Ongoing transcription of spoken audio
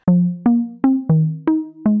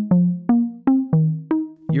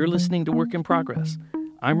You're listening to Work in Progress.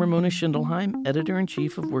 I'm Ramona Schindelheim,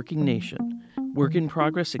 Editor-in-Chief of Working Nation. Work in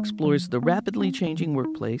Progress explores the rapidly changing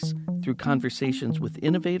workplace through conversations with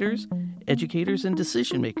innovators, educators, and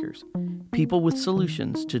decision-makers, people with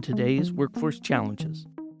solutions to today's workforce challenges.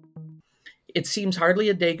 It seems hardly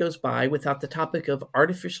a day goes by without the topic of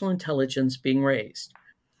artificial intelligence being raised.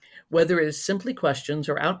 Whether it is simply questions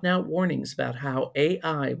or out-and-out warnings about how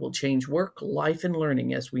AI will change work, life, and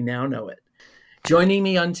learning as we now know it. Joining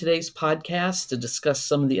me on today's podcast to discuss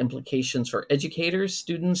some of the implications for educators,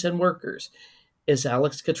 students, and workers is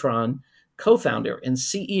Alex Catron, co-founder and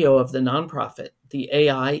CEO of the nonprofit, the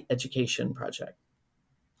AI Education Project.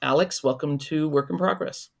 Alex, welcome to Work in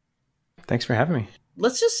Progress. Thanks for having me.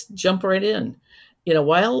 Let's just jump right in.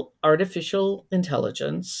 While artificial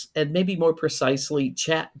intelligence, and maybe more precisely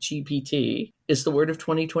ChatGPT, is the word of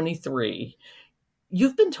 2023,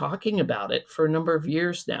 you've been talking about it for a number of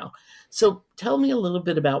years now. So tell me a little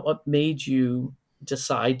bit about what made you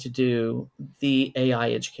decide to do the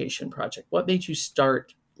AI Education Project. What made you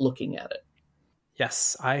start looking at it?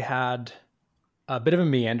 Yes, I had a bit of a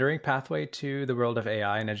meandering pathway to the world of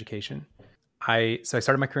AI and education. I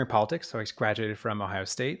started my career in politics. So I graduated from Ohio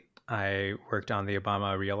State. I worked on the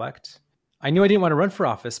Obama reelect. I knew I didn't want to run for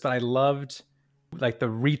office, but I loved the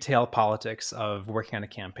retail politics of working on a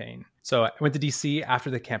campaign. So I went to DC after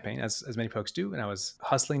the campaign, as many folks do, and I was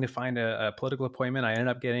hustling to find a political appointment. I ended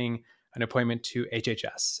up getting an appointment to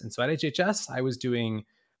HHS. And so at HHS, I was doing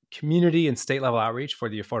community and state level outreach for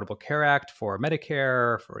the Affordable Care Act, for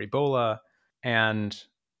Medicare, for Ebola. And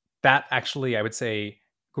that actually, I would say,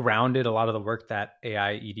 grounded a lot of the work that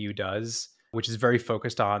AI EDU does, which is very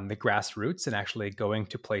focused on the grassroots and actually going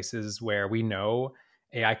to places where we know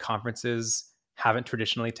AI conferences haven't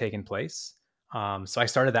traditionally taken place. So I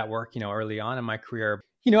started that work, early on in my career.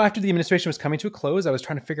 After the administration was coming to a close, I was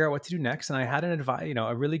trying to figure out what to do next. And I had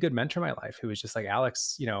a really good mentor in my life who was just like,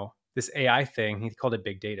 Alex, this AI thing, he called it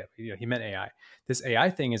big data. He meant AI. This AI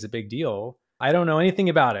thing is a big deal. I don't know anything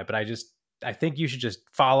about it, but I think you should just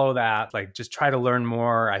follow that. Just try to learn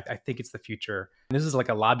more. I think it's the future. And this is like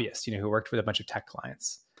a lobbyist, who worked with a bunch of tech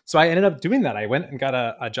clients. So I ended up doing that. I went and got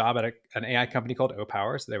a job at an AI company called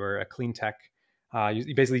Opower. So they were a clean tech,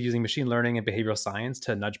 basically using machine learning and behavioral science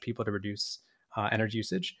to nudge people to reduce energy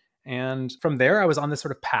usage. And from there, I was on this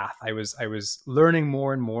sort of path. I was learning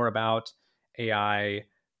more and more about AI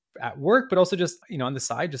at work, but also just, on the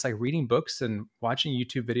side, just like reading books and watching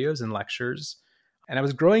YouTube videos and lectures. And I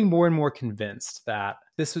was growing more and more convinced that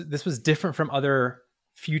this was different from other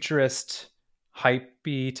futurist,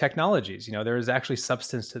 hypey technologies. There is actually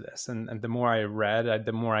substance to this. And the more I read,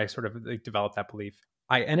 the more I sort of developed that belief.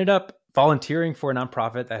 I ended up volunteering for a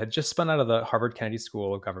nonprofit that had just spun out of the Harvard Kennedy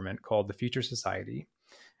School of Government called the Future Society.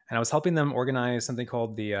 And I was helping them organize something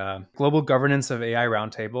called the Global Governance of AI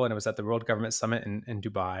Roundtable. And it was at the World Government Summit in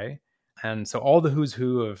Dubai. And so all the who's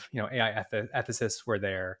who of AI ethicists were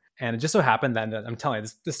there. And it just so happened that, I'm telling you,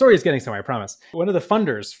 the story is getting somewhere, I promise. One of the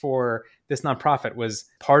funders for this nonprofit was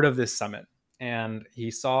part of this summit. And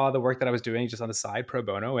he saw the work that I was doing just on the side, pro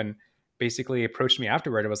bono, and basically approached me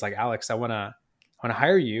afterward. It was like, Alex, I want to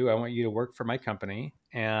hire you. I want you to work for my company.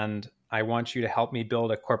 And I want you to help me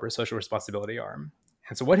build a corporate social responsibility arm.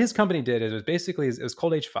 And so what his company did is it was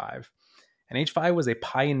called H5. And H5 was a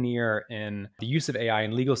pioneer in the use of AI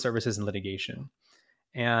in legal services and litigation.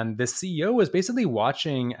 And the CEO was basically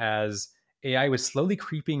watching as AI was slowly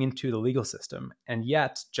creeping into the legal system. And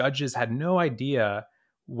yet judges had no idea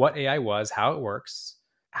what AI was, how it works,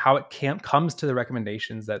 how it comes to the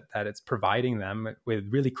recommendations that it's providing them with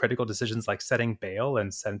really critical decisions like setting bail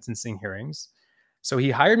and sentencing hearings. So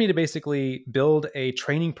he hired me to basically build a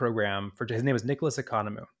training program his name was Nicholas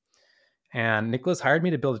Economou. And Nicholas hired me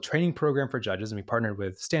to build a training program for judges. And we partnered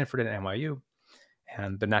with Stanford and NYU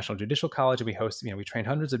and the National Judicial College. And we trained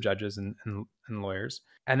hundreds of judges and lawyers.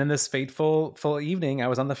 And then this fateful full evening, I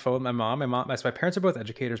was on the phone with my mom. So my parents are both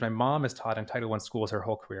educators. My mom has taught in Title I schools her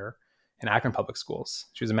whole career in Akron Public Schools.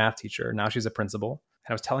 She was a math teacher. Now she's a principal.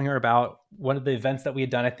 And I was telling her about one of the events that we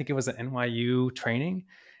had done. I think it was an NYU training.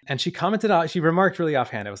 And she remarked really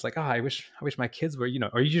offhand. I was like, I wish my kids were,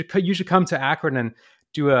 or you should come to Akron and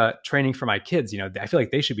do a training for my kids. I feel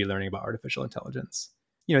like they should be learning about artificial intelligence.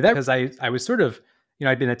 That because I was sort of,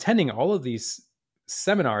 I'd been attending all of these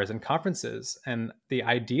seminars and conferences, and the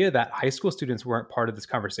idea that high school students weren't part of this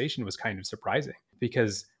conversation was kind of surprising,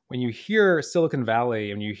 because when you hear Silicon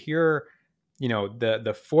Valley and you hear,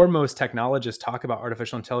 the foremost technologists talk about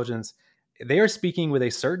artificial intelligence, they are speaking with a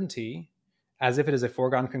certainty as if it is a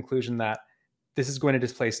foregone conclusion that this is going to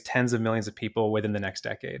displace tens of millions of people within the next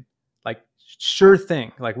decade. Like, sure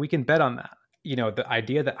thing, like we can bet on that. the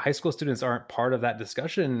idea that high school students aren't part of that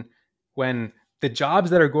discussion when the jobs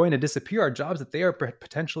that are going to disappear are jobs that they are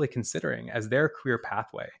potentially considering as their career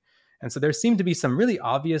pathway. And so there seemed to be some really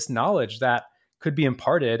obvious knowledge that could be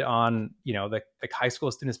imparted on, the high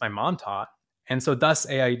school students my mom taught. And so thus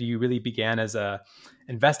AIEDU really began as a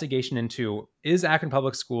investigation into, is Akron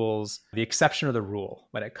Public Schools the exception or the rule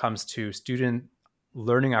when it comes to student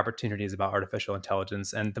learning opportunities about artificial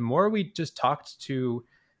intelligence? And the more we just talked to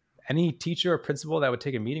any teacher or principal that would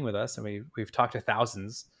take a meeting with us, and we've talked to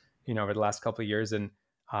thousands, over the last couple of years, and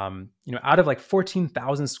out of like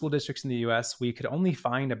 14,000 school districts in the US, we could only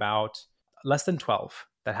find about less than 12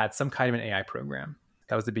 that had some kind of an AI program.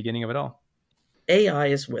 That was the beginning of it all. AI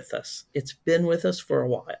is with us. It's been with us for a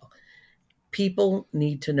while. People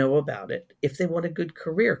need to know about it if they want a good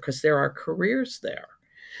career, because there are careers there.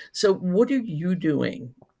 So what are you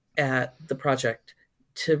doing at the project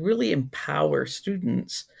to really empower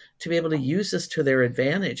students to be able to use this to their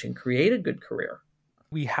advantage and create a good career?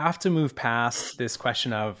 We have to move past this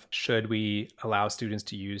question of should we allow students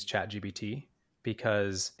to use ChatGPT,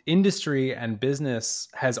 because industry and business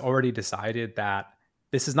has already decided that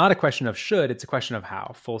this is not a question of should, it's a question of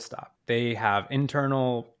how, full stop. They have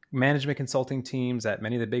internal management consulting teams at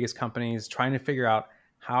many of the biggest companies trying to figure out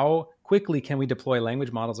how quickly can we deploy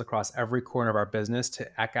language models across every corner of our business to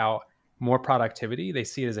eke out more productivity. They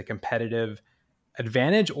see it as a competitive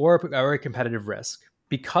advantage or a competitive risk.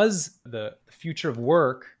 Because the future of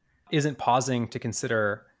work isn't pausing to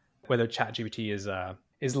consider whether ChatGPT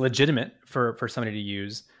is legitimate for somebody to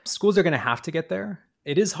use, schools are going to have to get there.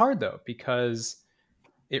 It is hard though, because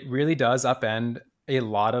it really does upend a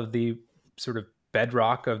lot of the sort of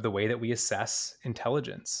bedrock of the way that we assess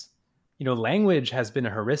intelligence. Language has been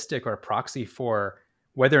a heuristic or a proxy for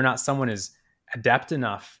whether or not someone is adept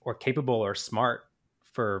enough or capable or smart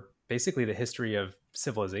for basically the history of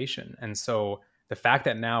civilization. And so the fact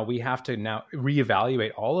that now we have to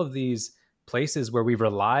reevaluate all of these places where we've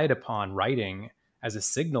relied upon writing as a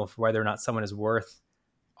signal for whether or not someone is worth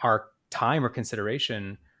our time or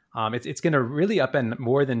consideration, it's going to really upend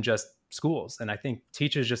more than just schools. And I think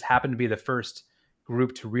teachers just happen to be the first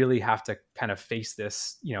group to really have to kind of face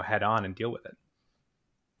this, head on and deal with it.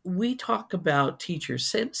 We talk about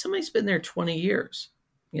teachers. Somebody's been there 20 years,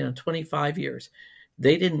 25 years.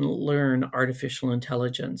 They didn't learn artificial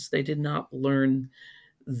intelligence. They did not learn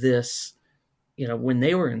this, when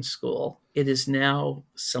they were in school. It is now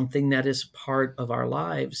something that is part of our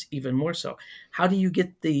lives, even more so. How do you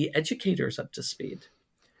get the educators up to speed?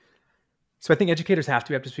 So I think educators have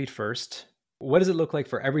to be up to speed first. What does it look like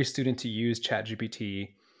for every student to use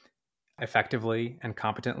ChatGPT effectively and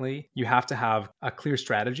competently? You have to have a clear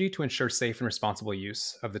strategy to ensure safe and responsible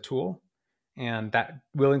use of the tool. And that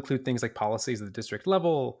will include things like policies at the district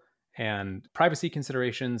level and privacy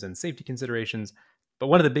considerations and safety considerations. But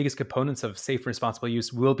one of the biggest components of safe and responsible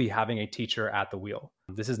use will be having a teacher at the wheel.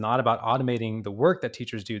 This is not about automating the work that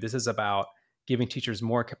teachers do. This is about giving teachers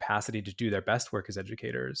more capacity to do their best work as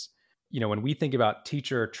educators. When we think about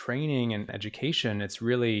teacher training and education, it's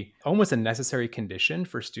really almost a necessary condition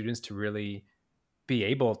for students to really be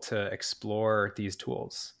able to explore these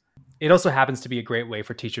tools. It also happens to be a great way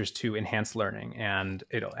for teachers to enhance learning, and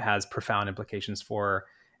it has profound implications for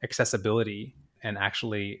accessibility and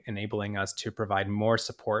actually enabling us to provide more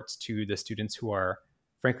supports to the students who are,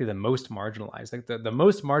 frankly, the most marginalized. Like the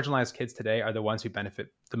most marginalized kids today are the ones who benefit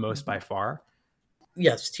the most by far.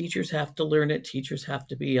 Yes, teachers have to learn it. Teachers have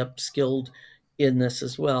to be upskilled in this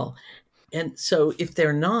as well. And so if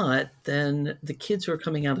they're not, then the kids who are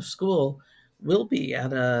coming out of school will be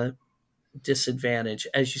at a disadvantage.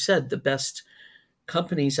 As you said, the best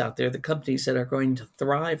companies out there, the companies that are going to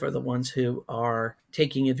thrive, are the ones who are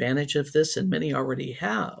taking advantage of this, and many already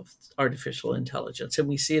have artificial intelligence, and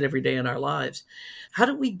we see it every day in our lives. How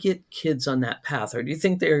do we get kids on that path? Or do you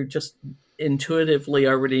think they're just intuitively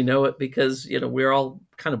already know it because, we're all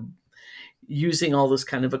kind of using all this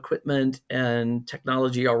kind of equipment and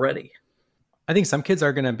technology already? I think some kids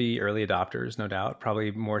are going to be early adopters, no doubt,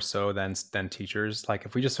 probably more so than teachers. Like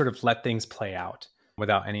if we just sort of let things play out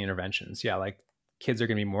without any interventions, like kids are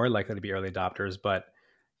going to be more likely to be early adopters. But,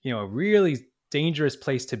 a really dangerous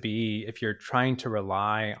place to be if you're trying to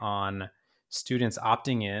rely on students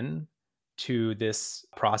opting in to this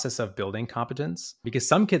process of building competence, because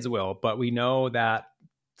some kids will, but we know that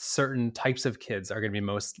certain types of kids are going to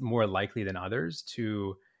be more likely than others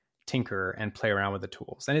to tinker and play around with the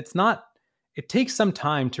tools. And it takes some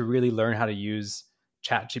time to really learn how to use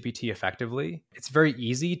ChatGPT effectively. It's very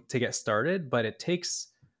easy to get started, but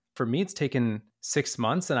for me, it's taken 6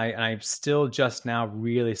 months, and I'm still just now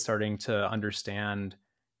really starting to understand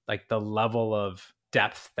like the level of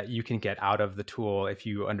depth that you can get out of the tool if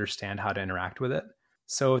you understand how to interact with it.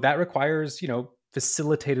 So that requires,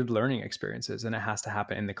 facilitated learning experiences, and it has to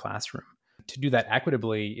happen in the classroom. To do that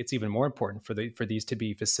equitably, it's even more important for these to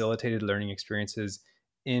be facilitated learning experiences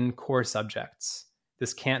in core subjects.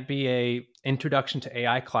 This can't be a introduction to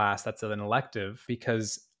AI class that's an elective,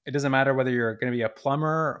 because it doesn't matter whether you're going to be a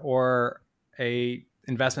plumber or a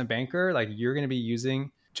investment banker, like you're going to be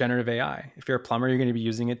using generative AI. If you're a plumber, you're going to be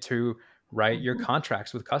using it to write your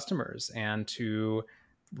contracts with customers and to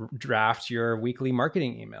draft your weekly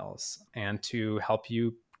marketing emails and to help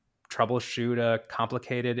you troubleshoot a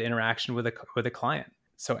complicated interaction with a client.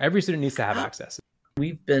 So every student needs to have access.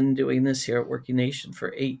 We've been doing this here at Working Nation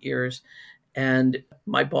for 8 years. And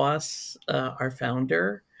my boss, our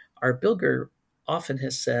founder, Art Bilger, often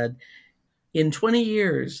has said, in 20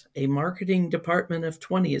 years, a marketing department of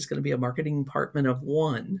 20 is going to be a marketing department of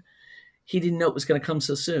 1. He didn't know it was going to come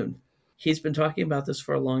so soon. He's been talking about this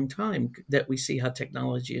for a long time, that we see how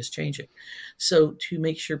technology is changing. So to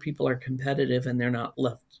make sure people are competitive and they're not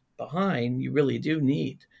left behind, you really do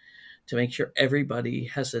need to make sure everybody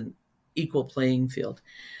has an equal playing field.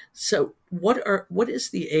 So what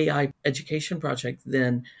is the AI education project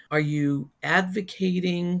then? Are you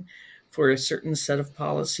advocating for a certain set of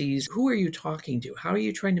policies? Who are you talking to? How are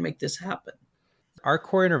you trying to make this happen? Our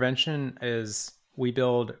core intervention is we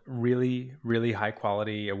build really, really high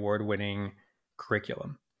quality, award-winning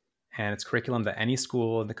curriculum. And it's curriculum that any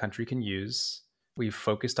school in the country can use. We've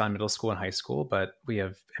focused on middle school and high school, but we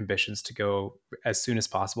have ambitions to go as soon as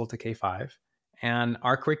possible to K-5. And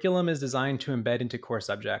our curriculum is designed to embed into core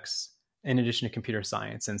subjects in addition to computer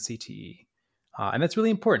science and CTE. And that's really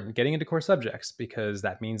important, getting into core subjects, because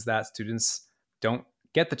that means that students don't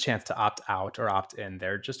get the chance to opt out or opt in.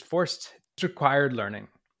 They're just forced. It's required learning.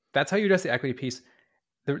 That's how you address the equity piece.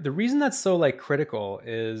 The reason that's so critical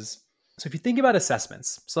is, so if you think about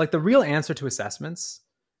assessments, so the real answer to assessments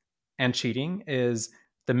and cheating is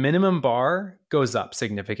the minimum bar goes up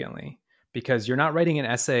significantly, because you're not writing an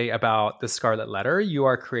essay about the Scarlet Letter. You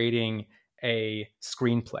are creating a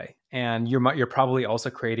screenplay, and you're probably also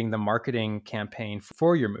creating the marketing campaign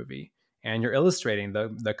for your movie, and you're illustrating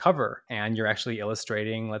the cover, and you're actually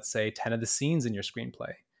illustrating, let's say, 10 of the scenes in your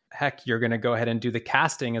screenplay. Heck, you're going to go ahead and do the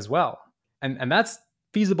casting as well. And that's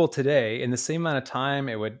feasible today in the same amount of time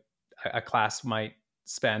a class might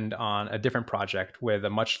spend on a different project with a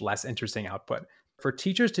much less interesting output. For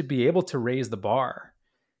teachers to be able to raise the bar,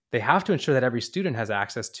 they have to ensure that every student has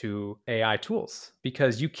access to AI tools,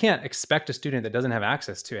 because you can't expect a student that doesn't have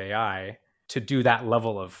access to AI to do that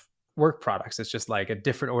level of work products. It's just a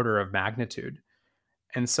different order of magnitude.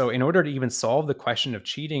 And so in order to even solve the question of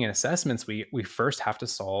cheating in assessments, we first have to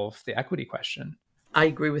solve the equity question. I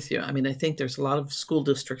agree with you. I mean, I think there's a lot of school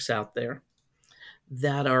districts out there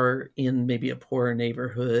that are in maybe a poorer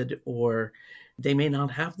neighborhood, or they may not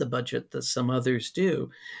have the budget that some others do.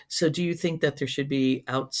 So do you think that there should be,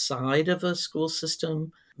 outside of a school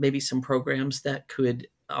system, maybe some programs that could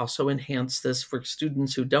also enhance this for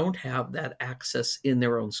students who don't have that access in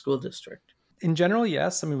their own school district? In general,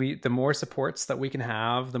 yes. I mean, the more supports that we can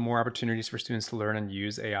have, the more opportunities for students to learn and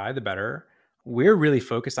use AI, the better. We're really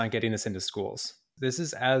focused on getting this into schools. This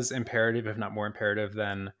is as imperative, if not more imperative,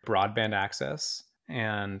 than broadband access.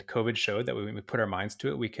 And COVID showed that when we put our minds to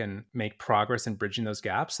it, we can make progress in bridging those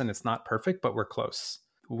gaps. And it's not perfect, but we're close.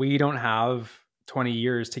 We don't have 20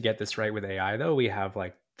 years to get this right with AI, though. We have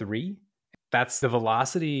 3. That's the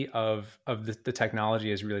velocity of the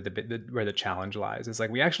technology is really where the challenge lies. It's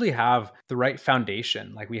we actually have the right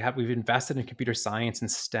foundation. We've invested in computer science and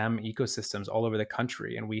STEM ecosystems all over the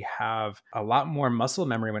country. And we have a lot more muscle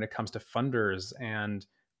memory when it comes to funders and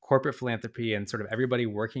corporate philanthropy and sort of everybody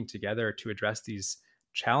working together to address these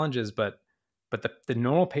challenges. But the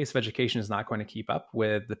normal pace of education is not going to keep up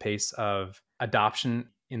with the pace of adoption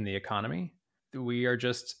in the economy. AI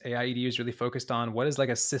EDU is really focused on what is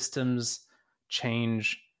a systems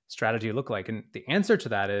change strategy look like? And the answer to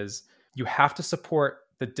that is you have to support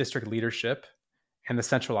the district leadership and the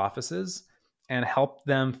central offices and help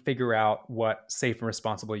them figure out what safe and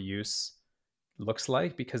responsible use looks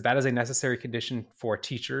like, because that is a necessary condition for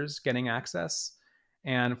teachers getting access.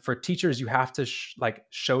 And for teachers, you have to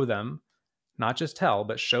show them, not just tell,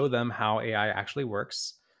 but show them how AI actually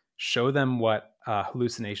works, show them what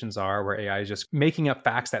hallucinations are, where AI is just making up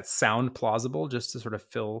facts that sound plausible just to sort of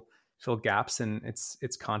fill gaps in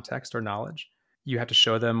its context or knowledge. You have to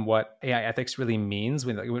show them what AI ethics really means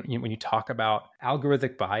when you talk about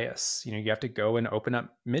algorithmic bias. You have to go and open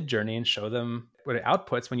up Midjourney and show them what it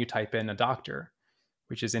outputs when you type in a doctor,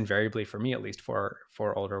 which is invariably, for me at least, for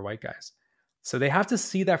older white guys. So they have to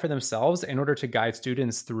see that for themselves in order to guide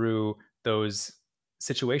students through those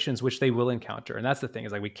situations, which they will encounter. And that's the thing,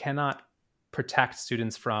 is like we cannot protect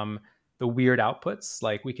students from the weird outputs.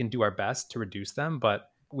 Like we can do our best to reduce them, but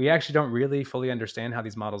we actually don't really fully understand how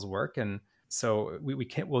these models work. And so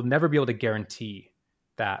we'll never be able to guarantee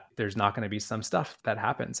that there's not going to be some stuff that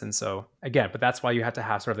happens. And so again, but that's why you have to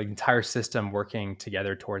have sort of the entire system working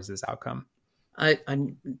together towards this outcome.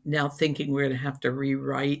 I'm now thinking we're going to have to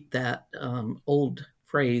rewrite that old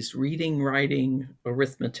phrase, reading, writing,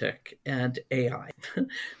 arithmetic, and AI.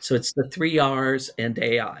 So it's the 3 R's and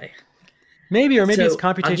AI. Maybe it's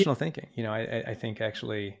computational thinking. I think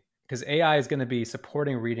actually, because AI is going to be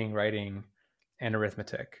supporting reading, writing, and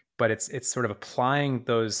arithmetic, but it's sort of applying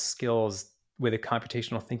those skills with a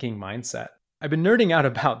computational thinking mindset. I've been nerding out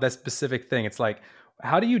about that specific thing. It's like,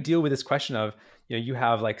 how do you deal with this question of, you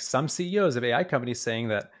have like some CEOs of AI companies saying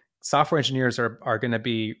that software engineers are going to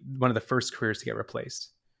be one of the first careers to get replaced.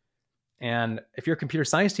 And if you're a computer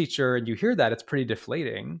science teacher and you hear that, it's pretty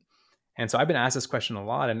deflating. And so I've been asked this question a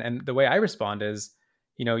lot. And the way I respond is,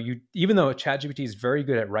 even though ChatGPT is very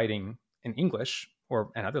good at writing in English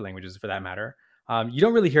and other languages for that matter, you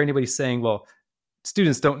don't really hear anybody saying, well,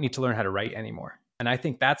 students don't need to learn how to write anymore. And I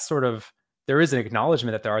think that's sort of, there is an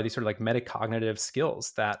acknowledgement that there are these sort of like metacognitive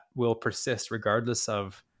skills that will persist regardless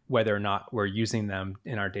of whether or not we're using them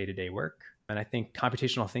in our day-to-day work. And I think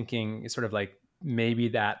computational thinking is sort of like maybe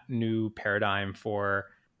that new paradigm for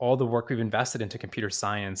all the work we've invested into computer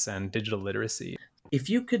science and digital literacy. If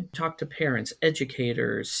you could talk to parents,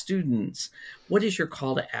 educators, students, what is your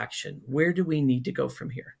call to action? Where do we need to go from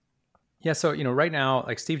here? Yeah, so right now,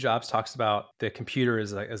 like Steve Jobs talks about the computer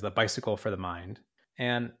as the bicycle for the mind.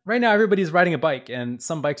 And right now, everybody's riding a bike, and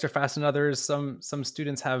some bikes are faster than others. Some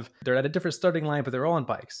students they're at a different starting line, but they're all on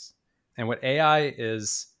bikes. And what AI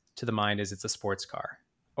is to the mind is it's a sports car.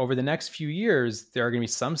 Over the next few years, there are going to be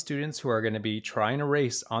some students who are going to be trying to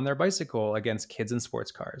race on their bicycle against kids in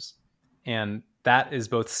sports cars. And that is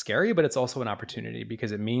both scary, but it's also an opportunity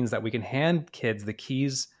because it means that we can hand kids the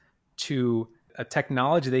keys to a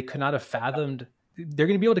technology they could not have fathomed. They're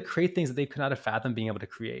going to be able to create things that they could not have fathomed being able to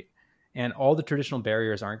create. And all the traditional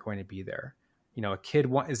barriers aren't going to be there. A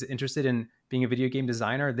kid is interested in being a video game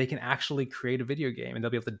designer. They can actually create a video game and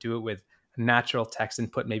they'll be able to do it with natural text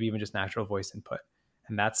input, maybe even just natural voice input.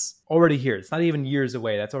 And that's already here. It's not even years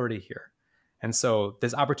away. That's already here. And so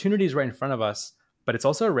there's opportunities right in front of us, but it's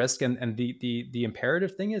also a risk. And the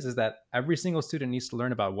imperative thing is that every single student needs to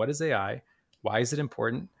learn about what is AI, why is it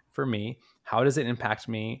important for me, how does it impact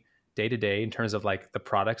me day to day in terms of like the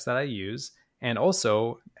products that I use. And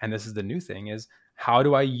also, and this is the new thing, is how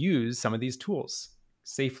do I use some of these tools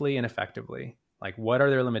safely and effectively? Like, what are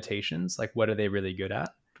their limitations? Like, what are they really good at?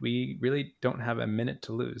 We really don't have a minute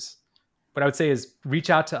to lose. What I would say is reach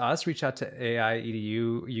out to us, reach out to AI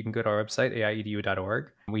EDU. You can go to our website,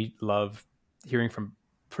 aiedu.org. We love hearing from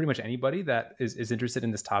pretty much anybody that is interested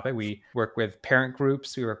in this topic. We work with parent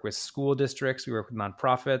groups, we work with school districts, we work with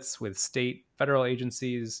nonprofits, with state, federal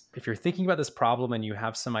agencies. If you're thinking about this problem and you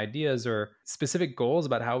have some ideas or specific goals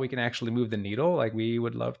about how we can actually move the needle, like we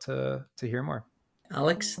would love to hear more.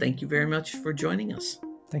 Alex, thank you very much for joining us.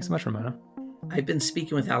 Thanks so much, Ramona. I've been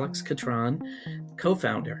speaking with Alex Catron,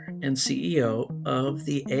 co-founder and CEO of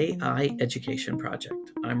the AI Education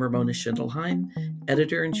Project. I'm Ramona Schindelheim,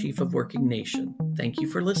 editor-in-chief of Working Nation. Thank you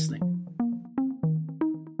for listening.